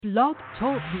Blog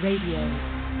Talk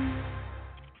Radio.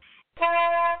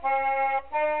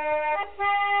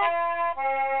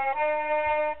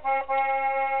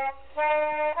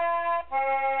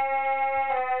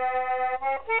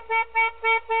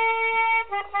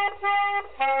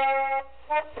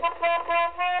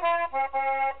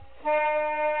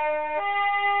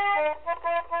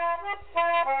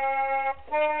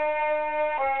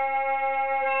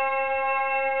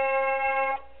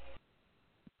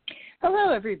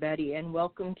 Hello, everybody, and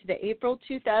welcome to the April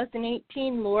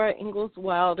 2018 Laura Ingalls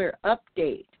Wilder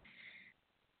update.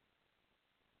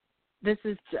 This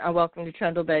is welcome to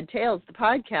Trundlebed Tales, the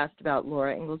podcast about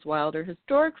Laura Ingalls Wilder,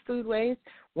 historic foodways,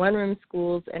 one-room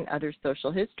schools, and other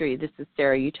social history. This is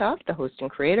Sarah Uthoff, the host and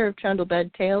creator of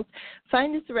Trundlebed Tales.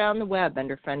 Find us around the web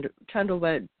under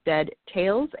Trundlebed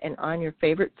Tales and on your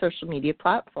favorite social media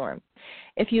platform.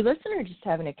 If you listen or just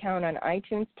have an account on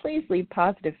iTunes, please leave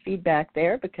positive feedback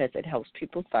there because it helps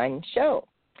people find the show.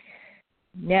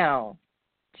 Now,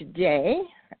 today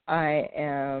I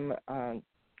am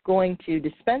going to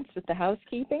dispense with the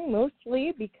housekeeping,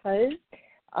 mostly because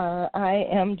I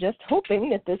am just hoping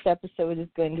that this episode is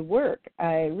going to work.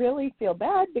 I really feel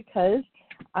bad because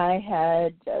I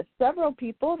had several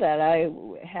people that I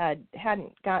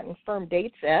hadn't gotten firm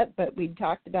dates at, but we'd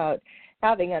talked about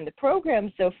having on the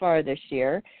program so far this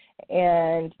year,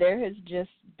 and there has just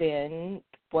been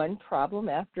one problem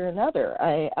after another.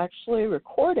 I actually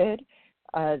recorded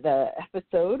the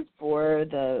episode for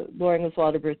the Laura Ingalls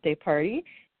Wilder birthday party,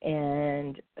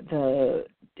 and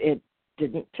it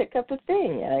didn't pick up a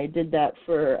thing. I did that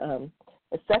for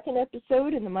a second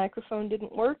episode, and the microphone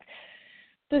didn't work.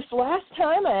 This last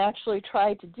time, I actually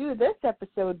tried to do this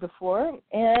episode before,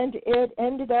 and it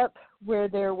ended up where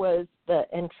there was the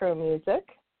intro music,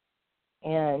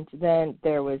 and then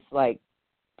there was like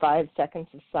 5 seconds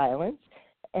of silence,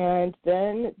 and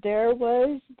then there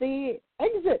was the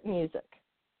exit music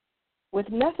with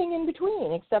nothing in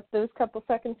between except those couple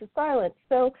seconds of silence.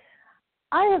 So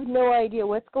I have no idea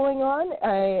what's going on.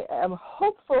 I am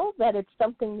hopeful that it's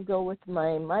something to go with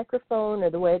my microphone or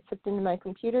the way it's hooked into my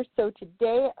computer. So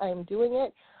today I'm doing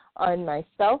it on my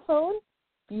cell phone.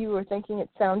 If you are thinking it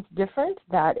sounds different,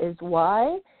 that is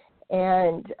why.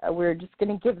 And we're just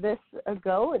going to give this a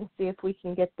go and see if we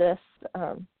can get this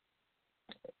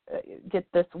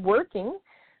working,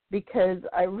 because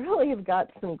I really have got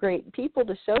some great people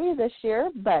to show you this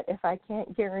year, but if I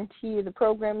can't guarantee you the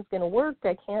program's going to work,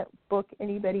 I can't book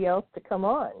anybody else to come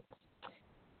on.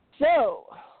 So,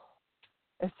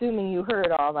 assuming you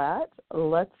heard all that,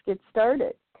 let's get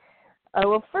started.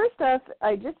 Well, first off,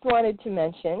 I just wanted to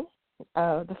mention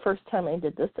the first time I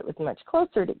did this, it was much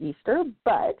closer to Easter,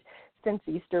 but since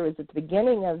Easter was at the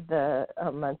beginning of the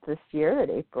month this year, at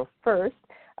April 1st,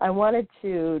 I wanted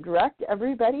to direct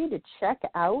everybody to check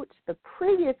out the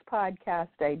previous podcast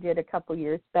I did a couple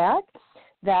years back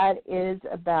that is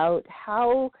about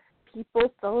how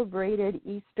people celebrated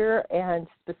Easter and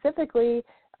specifically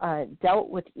dealt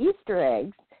with Easter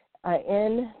eggs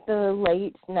in the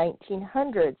late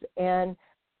 1900s and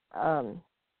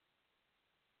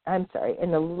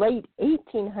in the late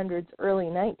 1800s, early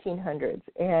 1900s.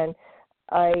 And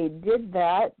I did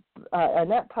that. On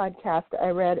that podcast, I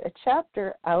read a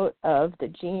chapter out of the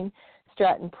Jean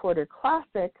Stratton Porter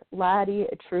classic, Laddie,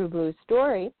 A True Blue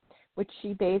Story, which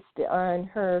she based on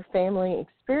her family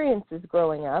experiences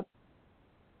growing up.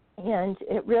 And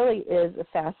it really is a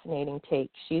fascinating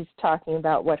take. She's talking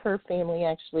about what her family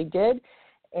actually did,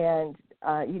 and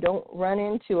you don't run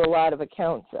into a lot of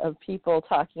accounts of people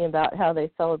talking about how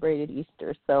they celebrated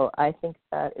Easter. So I think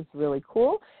that is really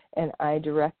cool, and I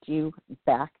direct you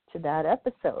back to that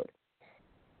episode.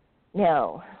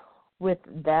 Now, with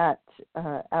that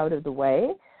out of the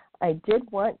way, I did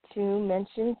want to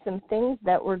mention some things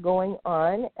that were going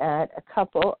on at a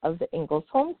couple of the Ingalls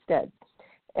homesteads,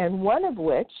 and one of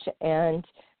which, and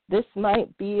this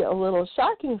might be a little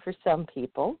shocking for some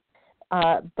people,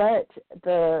 but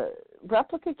the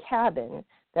replica cabin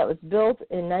that was built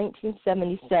in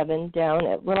 1977 down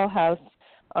at Little House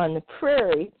on the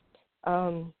Prairie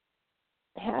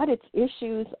had its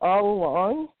issues all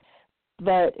along,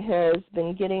 but has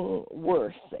been getting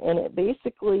worse. And it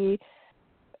basically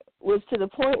was to the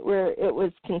point where it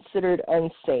was considered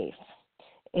unsafe.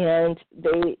 And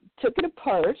they took it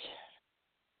apart,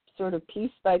 sort of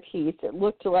piece by piece. It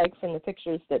looked like from the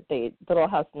pictures that the Little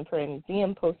House on the Prairie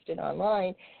Museum posted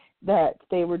online that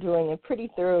they were doing a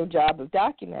pretty thorough job of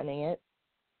documenting it.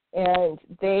 And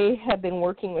they have been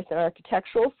working with an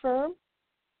architectural firm,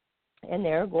 and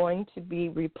they're going to be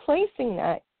replacing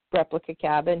that replica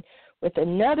cabin with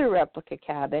another replica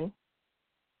cabin,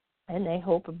 and they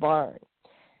hope a barn.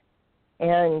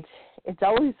 And it's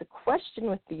always a question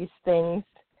with these things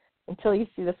until you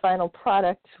see the final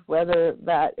product, whether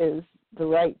that is the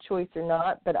right choice or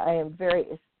not. But I am very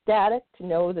ecstatic to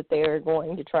know that they are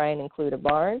going to try and include a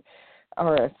barn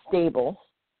or a stable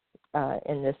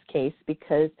in this case,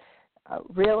 because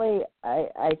really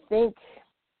I think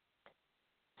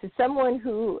to someone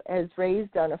who has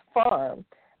raised on a farm,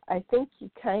 I think you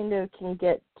kind of can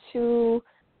get too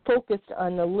focused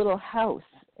on the little house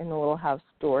and the little house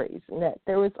stories, and that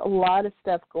there was a lot of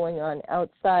stuff going on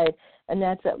outside, and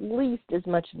that's at least as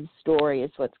much of the story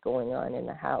as what's going on in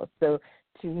the house. So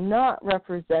to not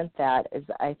represent that is,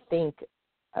 I think,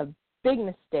 a big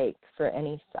mistake for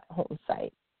any home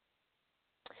site.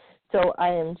 So I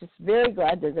am just very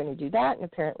glad they're going to do that, and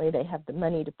apparently they have the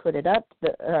money to put it up,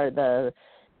 the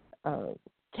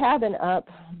cabin up.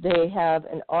 They have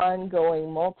an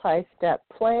ongoing multi-step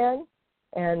plan,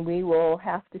 and we will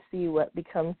have to see what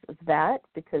becomes of that,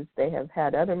 because they have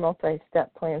had other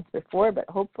multi-step plans before, but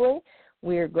hopefully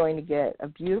we're going to get a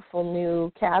beautiful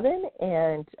new cabin,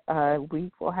 and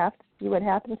we will have to see what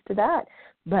happens to that.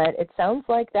 But it sounds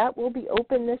like that will be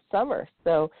open this summer.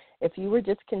 So if you were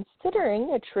just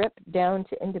considering a trip down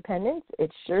to Independence,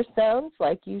 it sure sounds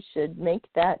like you should make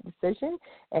that decision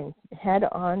and head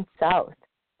on south.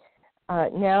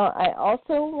 Now, I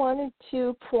also wanted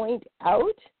to point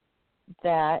out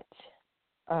that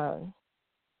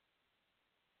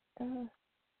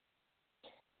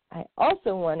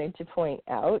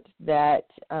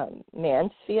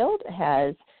Mansfield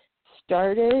has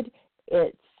started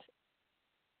its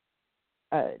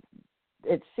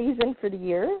season for the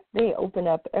year. They open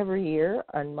up every year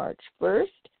on March 1st,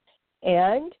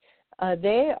 and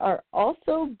they are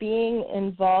also being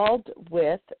involved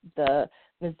with the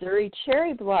Missouri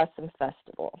Cherry Blossom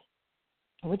Festival,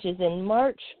 which is in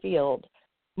Marshfield,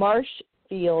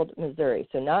 Missouri.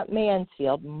 So not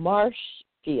Mansfield,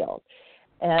 Marshfield.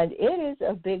 And it is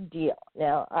a big deal.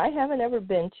 Now, I haven't ever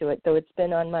been to it, though it's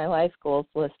been on my life goals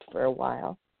list for a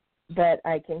while. But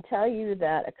I can tell you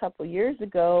that a couple years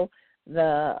ago,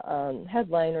 the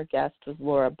headliner guest was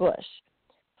Laura Bush.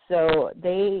 So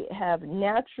they have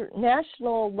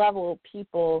national level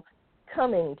people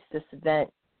coming to this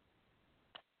event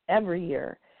every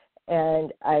year.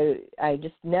 And I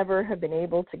just never have been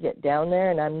able to get down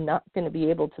there, and I'm not going to be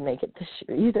able to make it this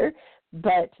year either.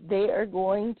 But they are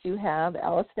going to have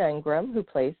Alice Ingram, who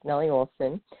plays Nellie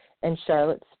Olson, and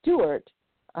Charlotte Stewart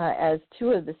as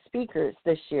two of the speakers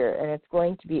this year, and it's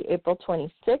going to be April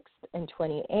 26th and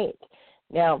 28th.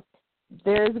 Now,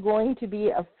 there's going to be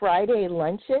a Friday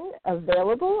luncheon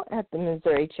available at the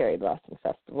Missouri Cherry Blossom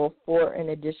Festival for an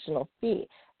additional fee.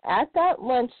 At that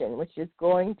luncheon, which is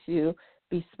going to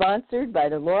be sponsored by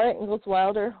the Laura Ingalls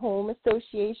Wilder Home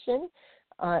Association,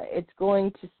 it's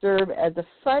going to serve as a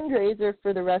fundraiser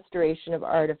for the restoration of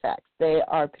artifacts. They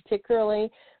are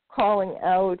particularly calling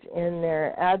out in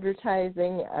their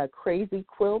advertising a crazy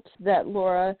quilt that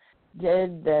Laura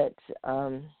did that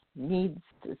needs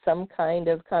some kind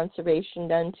of conservation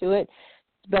done to it.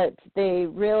 But they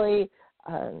really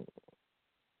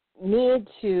need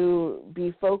to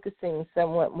be focusing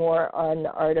somewhat more on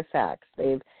the artifacts.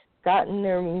 They've gotten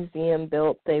their museum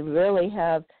built. They really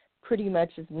have pretty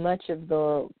much as much of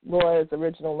the Laura's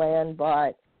original land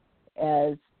bought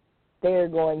as they're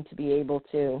going to be able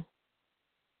to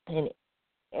in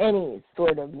any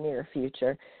sort of near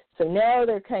future. So now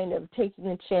they're kind of taking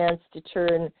a chance to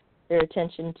turn their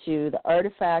attention to the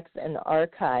artifacts and the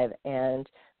archive, and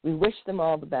we wish them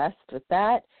all the best with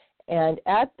that. And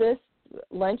at this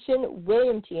luncheon,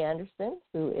 William T. Anderson,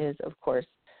 who is, of course,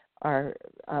 our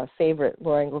favorite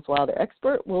Laura Ingalls Wilder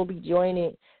expert, will be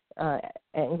joining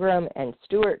Ingram and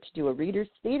Stewart to do a Reader's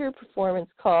Theater performance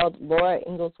called Laura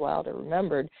Ingalls Wilder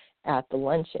Remembered at the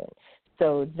luncheon.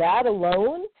 So that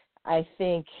alone, I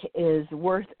think, is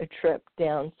worth a trip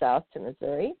down south to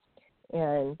Missouri.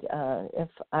 And if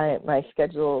my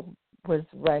schedule was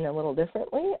run a little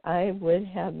differently, I would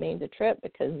have made the trip,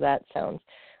 because that sounds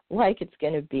like it's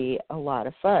going to be a lot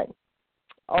of fun.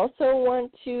 Also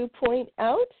want to point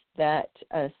out that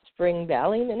Spring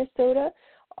Valley, Minnesota,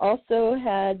 also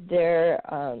had their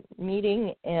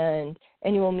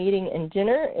annual meeting and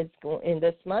dinner in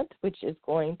this month, which is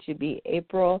going to be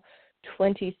April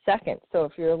 22nd. So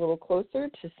if you're a little closer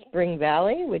to Spring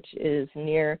Valley, which is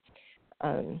near,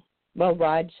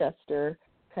 Rochester,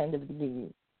 kind of the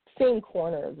same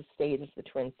corner of the state as the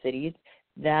Twin Cities,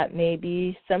 that may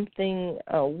be something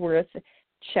worth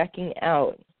checking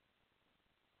out.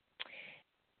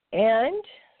 And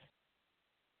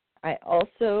I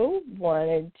also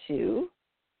wanted to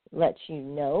let you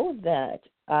know that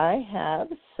I have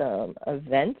some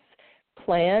events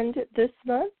planned this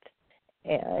month,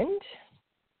 And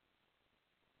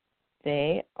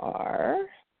they are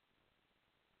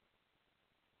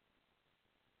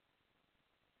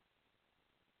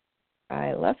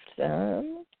I left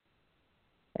them,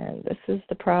 and this is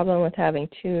the problem with having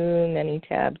too many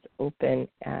tabs open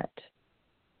at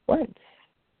once.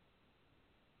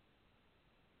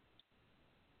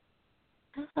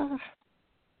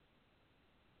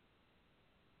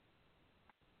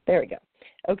 There we go.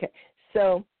 Okay,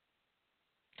 so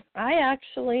I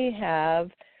actually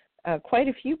have quite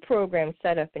a few programs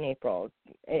set up in April.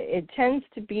 It tends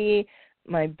to be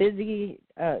my busiest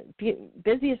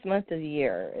month of the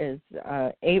year is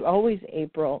always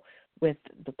April, with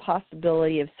the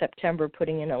possibility of September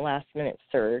putting in a last-minute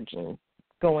surge and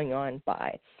going on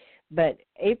by. But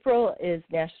April is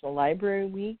National Library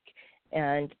Week,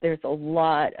 and there's a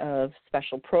lot of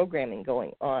special programming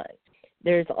going on.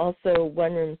 There's also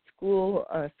one-room school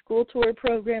tour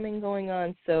programming going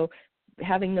on, so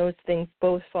having those things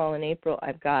both fall in April,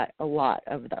 I've got a lot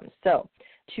of them. So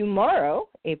tomorrow,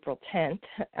 April 10th,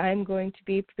 I'm going to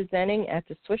be presenting at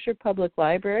the Swisher Public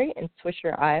Library in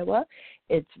Swisher, Iowa.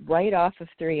 It's right off of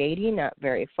 380, not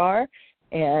very far,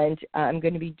 and I'm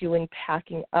going to be doing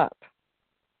Packing Up,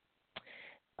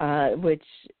 which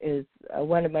is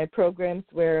one of my programs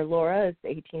where Laura is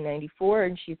 1894,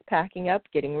 and she's packing up,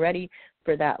 getting ready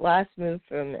for that last move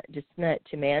from Smet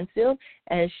to Mansfield.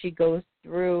 As she goes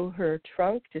through her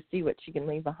trunk to see what she can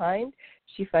leave behind,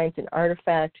 she finds an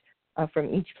artifact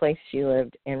from each place she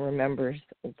lived and remembers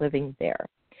living there.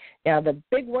 Now, the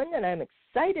big one that I'm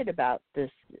excited about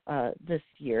this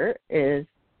year is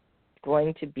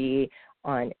going to be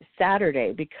on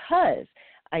Saturday, because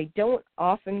I don't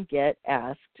often get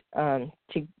asked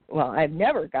I've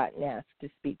never gotten asked to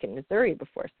speak in Missouri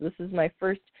before. So this is my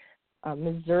first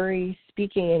Missouri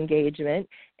speaking engagement,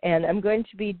 and I'm going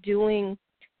to be doing,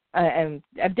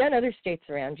 I've done other states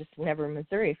around, just never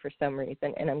Missouri for some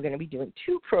reason, and I'm going to be doing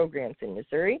 2 programs in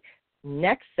Missouri.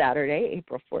 Next Saturday,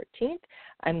 April 14th,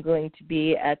 I'm going to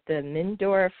be at the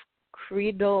Mindorf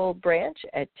Creedle branch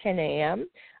at 10 a.m.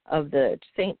 of the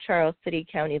St. Charles City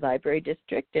County Library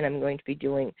District, and I'm going to be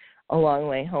doing A Long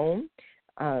Way Home,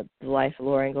 The Life of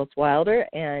Laura Ingalls Wilder,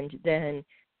 and then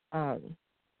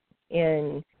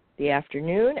in the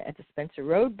afternoon at the Spencer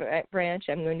Road branch,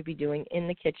 I'm going to be doing In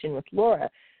the Kitchen with Laura,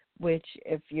 which,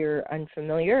 if you're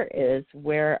unfamiliar, is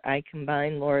where I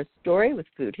combine Laura's story with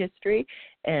food history,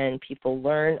 and people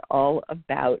learn all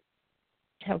about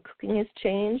how cooking has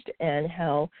changed and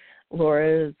how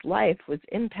Laura's life was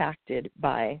impacted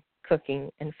by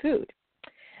cooking and food.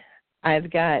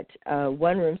 I've got a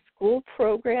one-room school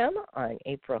program on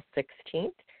April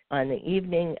 16th. On the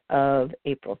evening of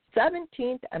April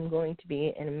 17th, I'm going to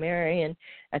be at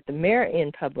the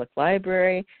Marion Public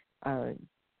Library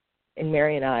in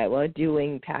Marion, Iowa,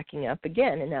 doing Packing Up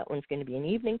again, and that one's going to be an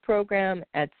evening program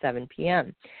at 7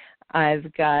 p.m.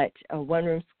 I've got a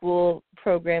one-room school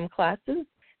program classes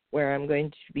where I'm going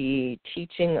to be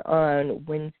teaching on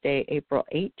Wednesday, April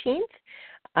 18th.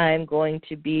 I'm going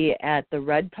to be at the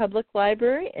Rudd Public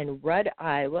Library in Rudd,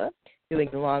 Iowa, doing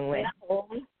The Long Way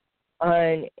Home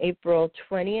on April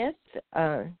 20th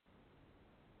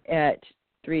at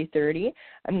 3:30.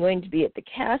 I'm going to be at the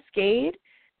Cascade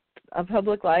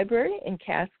Public Library in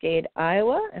Cascade,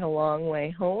 Iowa, and A Long Way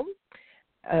Home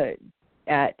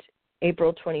at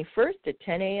April 21st at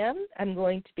 10 a.m. I'm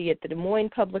going to be at the Des Moines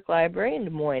Public Library in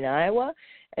Des Moines, Iowa,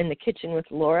 and the Kitchen with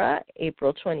Laura,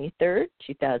 April 23rd,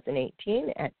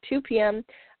 2018 at 2 p.m.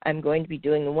 I'm going to be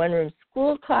doing the one-room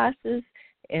school classes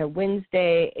on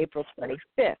Wednesday, April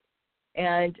 25th.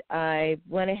 And I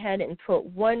went ahead and put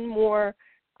one more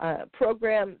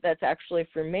program that's actually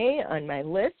for May on my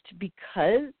list,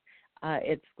 because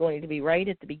it's going to be right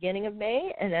at the beginning of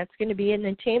May, and that's going to be in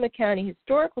the Tama County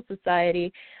Historical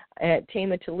Society at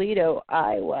Tama, Toledo,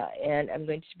 Iowa. And I'm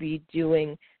going to be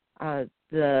doing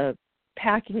the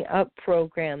Packing Up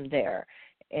program there.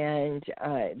 And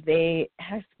they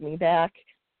asked me back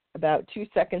about 2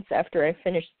 seconds after I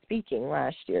finished speaking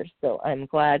last year, so I'm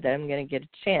glad that I'm going to get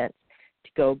a chance to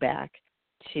go back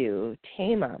to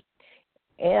Tama.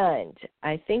 And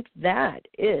I think that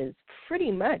is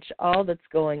pretty much all that's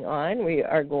going on. We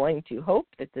are going to hope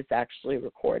that this actually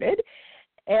recorded.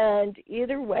 And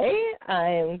either way, I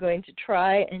am going to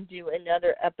try and do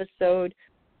another episode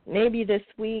maybe this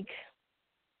week,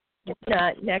 if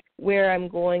not next, where I'm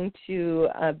going to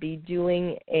be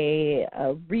doing a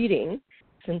reading,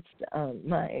 since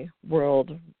my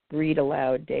World Read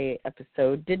Aloud Day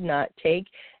episode did not take.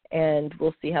 And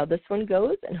we'll see how this one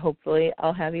goes, and hopefully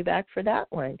I'll have you back for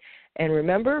that one. And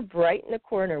remember, brighten the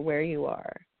corner where you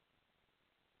are.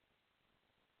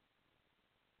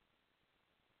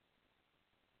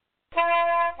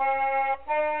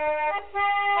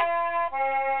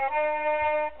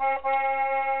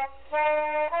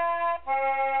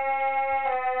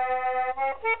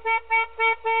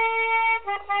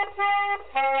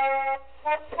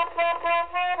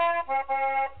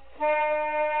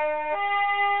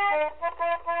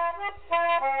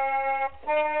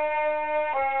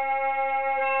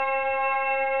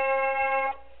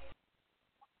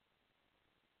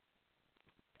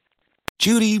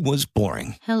 Judy was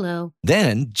boring. Hello.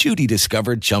 Then Judy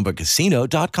discovered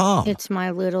ChumbaCasino.com. It's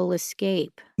my little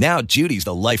escape. Now Judy's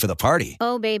the life of the party.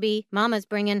 Oh, baby, mama's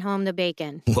bringing home the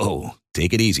bacon. Whoa,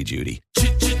 take it easy, Judy.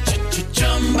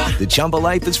 The Chumba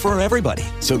life is for everybody.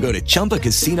 So go to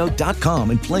ChumbaCasino.com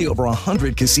and play over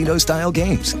 100 casino-style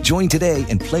games. Join today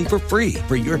and play for free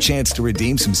for your chance to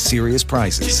redeem some serious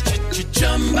prizes.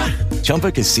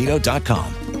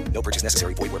 ChumbaCasino.com. No purchase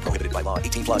necessary. Void where prohibited by law.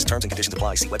 18 plus terms and conditions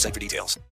apply. See website for details.